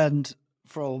 you turned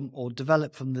from or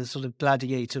developed from the sort of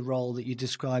gladiator role that you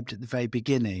described at the very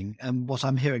beginning. And what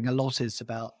I'm hearing a lot is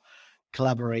about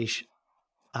collaboration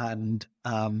and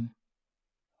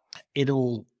in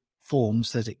all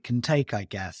forms that it can take, I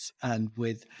guess, and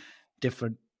with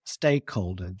different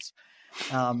stakeholders.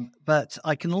 But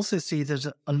I can also see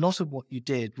that a lot of what you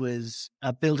did was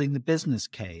building the business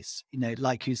case.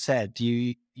 Like you said,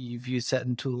 you've used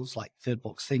certain tools like third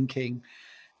box thinking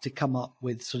to come up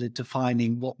with sort of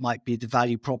defining what might be the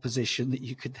value proposition that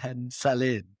you could then sell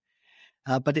in.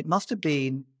 But it must have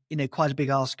been, quite a big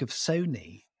ask of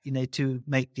Sony, to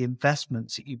make the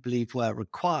investments that you believe were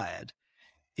required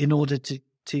in order to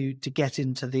get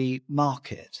into the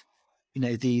market,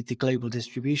 the global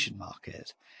distribution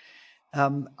market.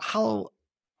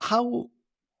 How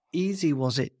easy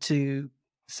was it to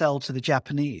sell to the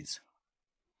Japanese?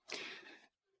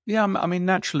 Yeah, I mean,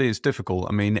 naturally it's difficult.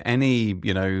 I mean, any,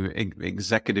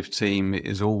 executive team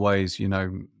is always,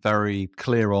 very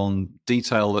clear on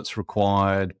detail that's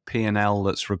required, P&L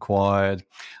that's required.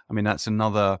 I mean, that's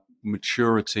another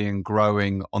maturity and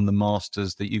growing on the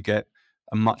Masters, that you get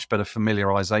a much better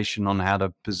familiarization on how to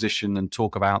position and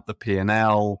talk about the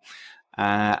P&L.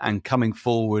 And coming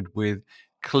forward with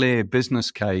clear business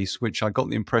case, which I got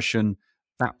the impression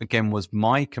that, again, was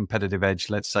my competitive edge,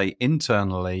 let's say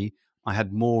internally. I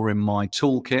had more in my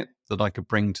toolkit that I could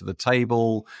bring to the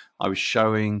table. I was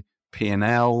showing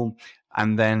P&L.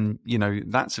 And then,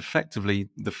 that's effectively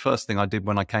the first thing I did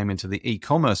when I came into the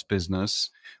e-commerce business,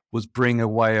 was bring a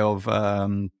way of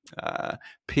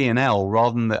P&L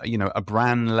rather than a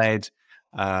brand-led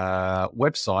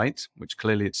website, which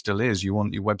clearly it still is. You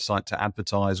want your website to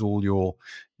advertise all your,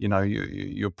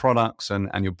 your products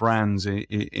and your brands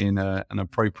in an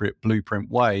appropriate blueprint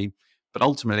way. But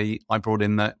ultimately, I brought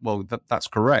in that's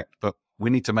correct, but we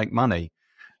need to make money.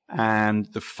 And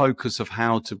the focus of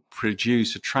how to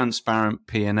produce a transparent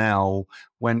P&L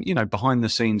when, behind the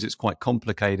scenes, it's quite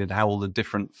complicated how all the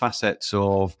different facets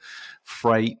of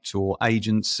freight or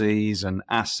agencies and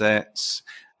assets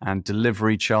and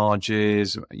delivery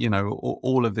charges,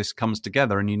 all of this comes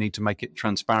together, and you need to make it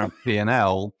transparent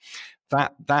P&L.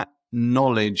 That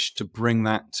knowledge to bring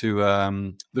that to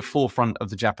the forefront of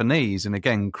the Japanese, and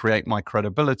again, create my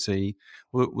credibility,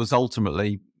 was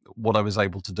ultimately what I was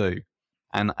able to do.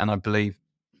 And I believe,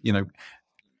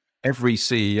 every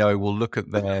CEO will look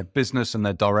at their business and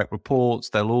their direct reports.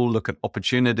 They'll all look at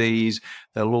opportunities.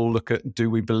 They'll all look at, do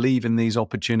we believe in these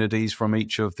opportunities from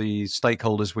each of the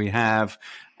stakeholders we have?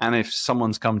 And if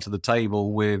someone's come to the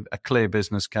table with a clear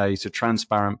business case, a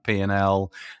transparent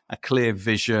P&L, a clear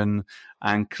vision,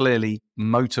 and clearly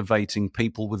motivating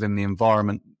people within the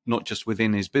environment, not just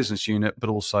within his business unit, but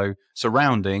also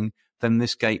surrounding, then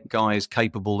this guy is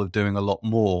capable of doing a lot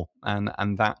more.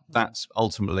 And that's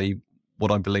ultimately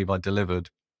what I believe I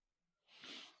delivered.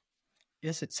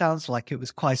 Yes, it sounds like it was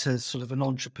quite a sort of an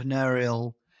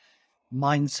entrepreneurial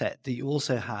mindset that you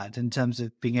also had in terms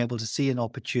of being able to see an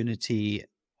opportunity,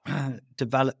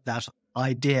 develop that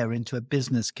idea into a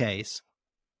business case.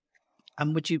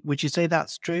 And would you say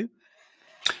that's true?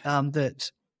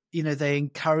 That, you know, they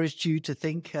encouraged you to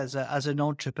think as an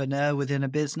entrepreneur within a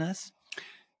business?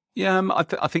 Yeah,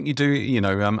 I think you do. You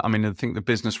know, I mean, I think the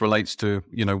business relates to,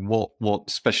 you know, what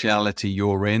speciality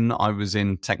you're in. I was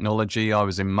in technology. I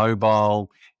was in mobile.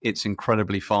 It's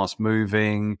incredibly fast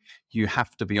moving. You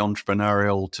have to be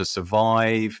entrepreneurial to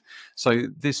survive. So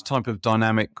this type of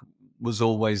dynamic was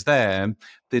always there.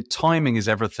 The timing is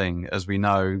everything, as we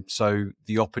know. So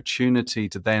the opportunity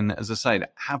to then, as I say, to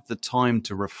have the time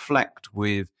to reflect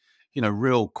with, you know,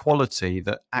 real quality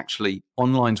that actually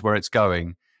online's where it's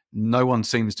going. No one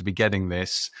seems to be getting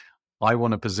this. I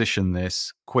want to position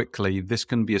this quickly. This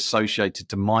can be associated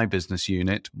to my business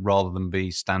unit rather than be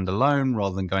standalone,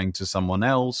 rather than going to someone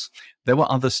else. There were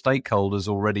other stakeholders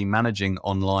already managing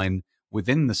online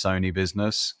within the Sony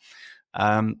business.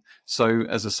 So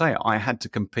as I say, I had to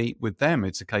compete with them.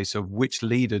 It's a case of which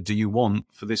leader do you want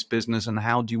for this business and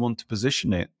how do you want to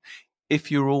position it?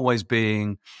 If you're always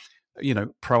being, you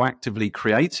know, proactively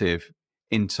creative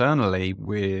internally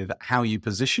with how you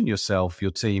position yourself,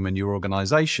 your team and your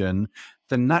organization,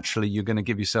 then naturally you're going to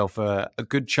give yourself a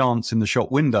good chance in the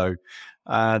shop window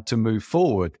to move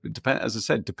forward. As I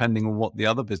said, depending on what the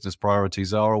other business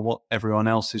priorities are or what everyone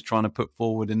else is trying to put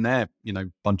forward in their, you know,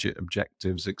 budget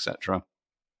objectives, etc.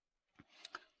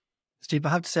 Steve, I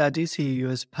have to say, I do see you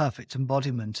as a perfect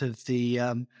embodiment of the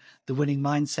winning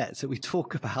mindsets that we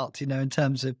talk about, you know, in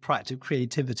terms of proactive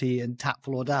creativity and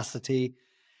tactful audacity,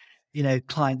 you know,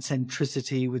 client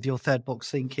centricity with your third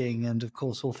box thinking, and of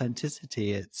course,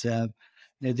 authenticity. It's, you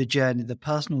know, the journey, the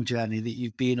personal journey that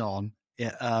you've been on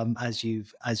as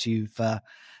you've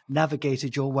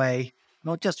navigated your way,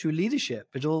 not just through leadership,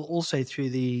 but also through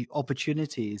the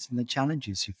opportunities and the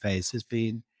challenges you face has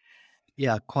been,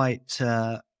 yeah, quite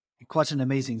an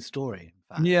amazing story.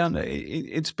 Yeah,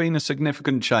 it's been a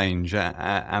significant change,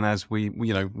 and as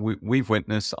we've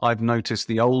witnessed, I've noticed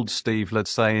the old Steve, let's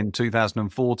say in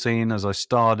 2014, as I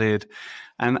started,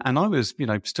 and I was, you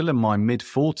know, still in my mid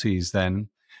 40s then.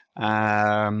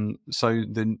 So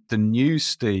the new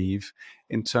Steve,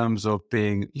 in terms of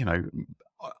being, you know,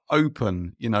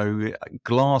 open, you know,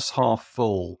 glass half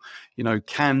full, you know,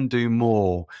 can do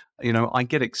more. You know, I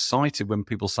get excited when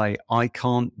people say, I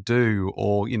can't do,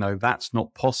 or, you know, that's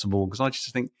not possible, because I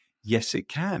just think, yes, it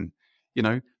can. You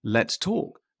know, let's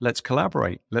talk, let's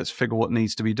collaborate, let's figure what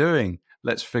needs to be doing.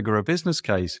 Let's figure a business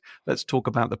case. Let's talk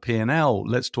about the P&L.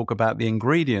 Let's talk about the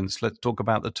ingredients. Let's talk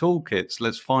about the toolkits.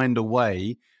 Let's find a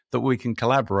way that we can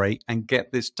collaborate and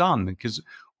get this done. Because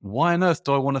why on earth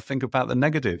do I want to think about the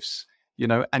negatives? You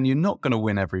know, and you're not going to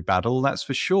win every battle, that's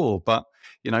for sure. But,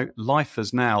 you know, life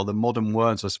has now, the modern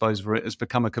words, I suppose, for it has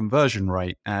become a conversion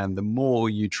rate. And the more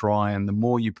you try and the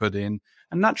more you put in,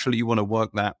 and naturally you want to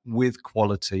work that with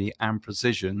quality and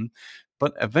precision,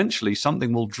 but eventually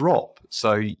something will drop.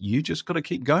 So you just got to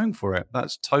keep going for it.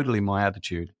 That's totally my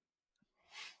attitude.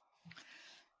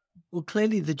 Well,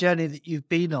 clearly the journey that you've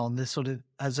been on, this sort of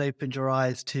has opened your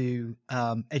eyes to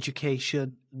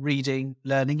education, reading,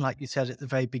 learning, like you said at the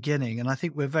very beginning. And I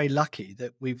think we're very lucky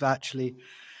that we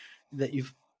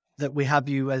have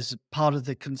you as part of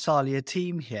the Consalia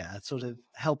team here, sort of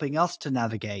helping us to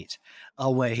navigate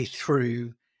our way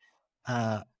through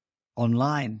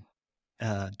online,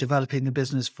 developing the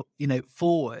business,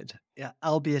 forward,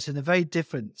 albeit in a very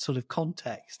different sort of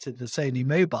context to the Sony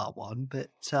Mobile one, but.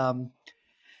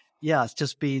 Yeah, it's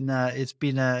just been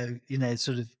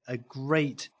sort of a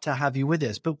great to have you with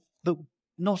us, but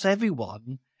not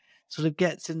everyone sort of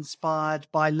gets inspired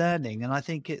by learning, and I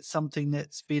think it's something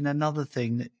that's been another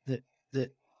thing that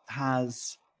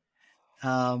has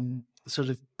sort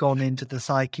of gone into the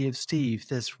psyche of Steve,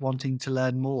 this wanting to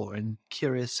learn more and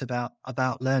curious about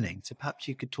learning. So perhaps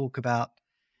you could talk about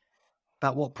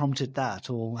what prompted that,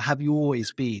 or have you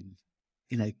always been,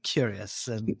 you know, curious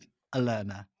and a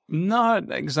learner? No,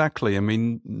 exactly. I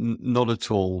mean, not at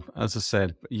all. As I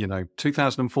said,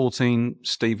 2014,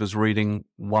 Steve was reading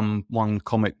one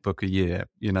comic book a year.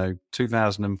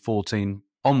 2014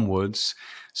 onwards,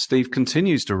 Steve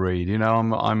continues to read.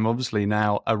 I'm obviously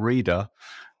now a reader.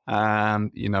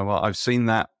 I've seen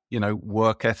that,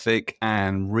 work ethic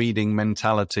and reading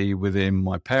mentality within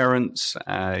my parents,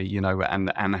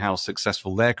 and how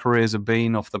successful their careers have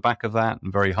been off the back of that,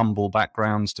 and very humble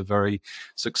backgrounds to very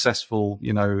successful,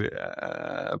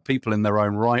 people in their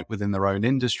own right within their own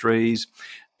industries.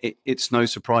 It's no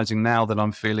surprising now that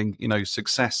I'm feeling,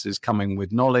 success is coming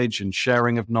with knowledge and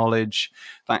sharing of knowledge.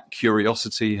 That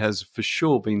curiosity has for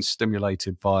sure been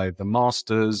stimulated by the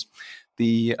masters,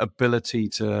 the ability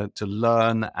to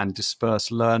learn and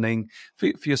disperse learning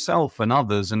for yourself and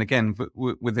others. And again,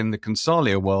 within the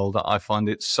Consalia world, I find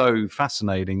it so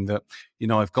fascinating that,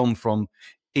 I've gone from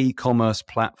e-commerce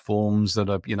platforms that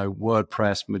are,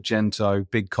 WordPress, Magento,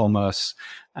 BigCommerce,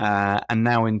 and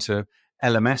now into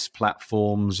LMS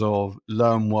platforms of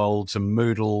LearnWorlds and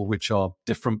Moodle, which are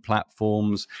different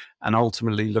platforms, and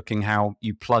ultimately looking how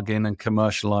you plug in and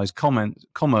commercialize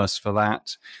commerce for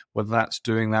that, whether that's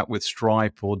doing that with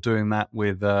Stripe or doing that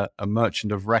with a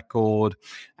merchant of record,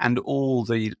 and all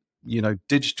the,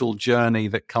 digital journey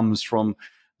that comes from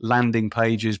landing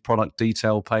pages, product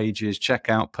detail pages,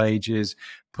 checkout pages,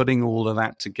 putting all of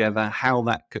that together, how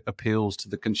that appeals to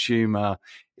the consumer,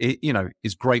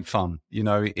 is great fun.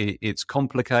 It's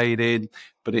complicated,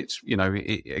 but it's,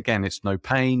 again, it's no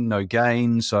pain, no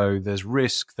gain. So there's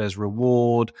risk, there's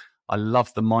reward. I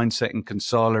love the mindset in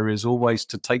Consalia is always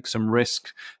to take some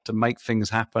risk to make things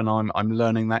happen. I'm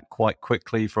learning that quite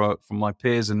quickly from my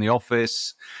peers in the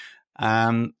office.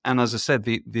 And as I said,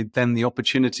 then the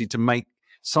opportunity to make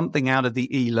something out of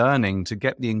the e-learning, to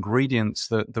get the ingredients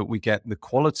that we get, the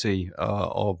quality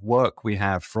of work we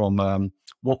have from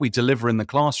what we deliver in the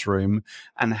classroom,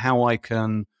 and how I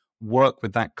can work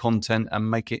with that content and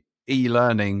make it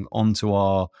e-learning onto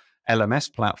our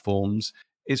LMS platforms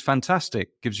is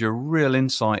fantastic. Gives you a real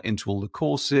insight into all the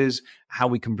courses, how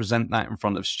we can present that in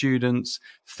front of students,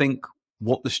 think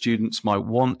what the students might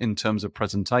want in terms of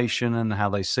presentation and how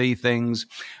they see things.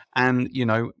 And,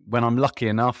 when I'm lucky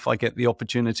enough, I get the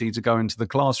opportunity to go into the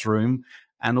classroom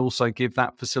and also give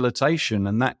that facilitation.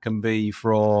 And that can be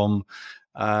from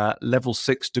level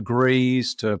 6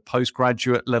 degrees to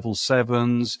postgraduate level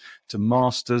 7s to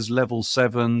master's level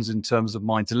 7s in terms of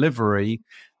my delivery.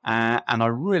 And I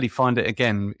really find it,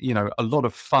 again, a lot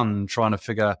of fun trying to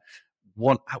figure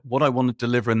what I want to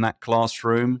deliver in that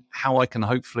classroom, how I can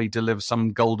hopefully deliver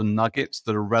some golden nuggets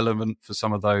that are relevant for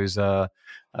some of those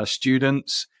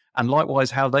students, and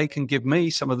likewise how they can give me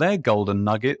some of their golden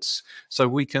nuggets so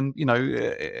we can,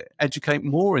 educate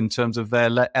more in terms of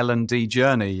their L&D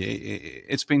journey.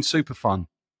 It's been super fun.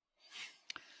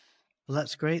 Well,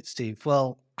 that's great, Steve.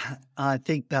 Well, I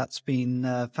think that's been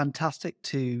fantastic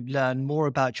to learn more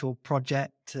about your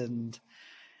project and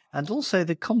also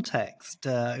the context.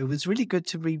 It was really good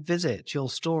to revisit your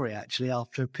story, actually,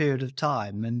 after a period of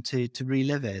time, and to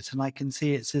relive it. And I can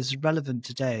see it's as relevant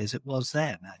today as it was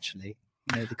then, actually,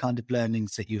 the kind of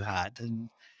learnings that you had.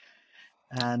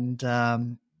 And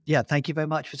thank you very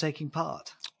much for taking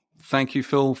part. Thank you,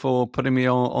 Phil, for putting me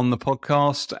on the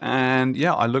podcast. And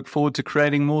I look forward to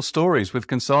creating more stories with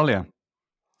Consalia.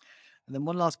 And then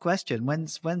one last question.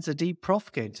 When's the Deep Prof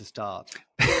going to start?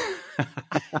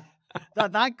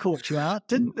 That caught you out,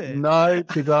 didn't it? No,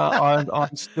 because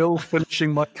I'm still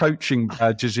finishing my coaching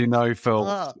badge, as you know, Phil.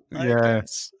 Okay.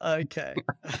 Yes. Okay.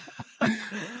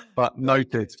 But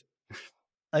noted.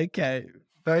 Okay.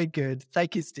 Very good.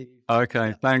 Thank you, Steve.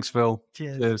 Okay. Thanks, Phil.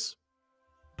 Cheers. Cheers.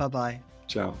 Bye-bye.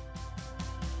 Ciao.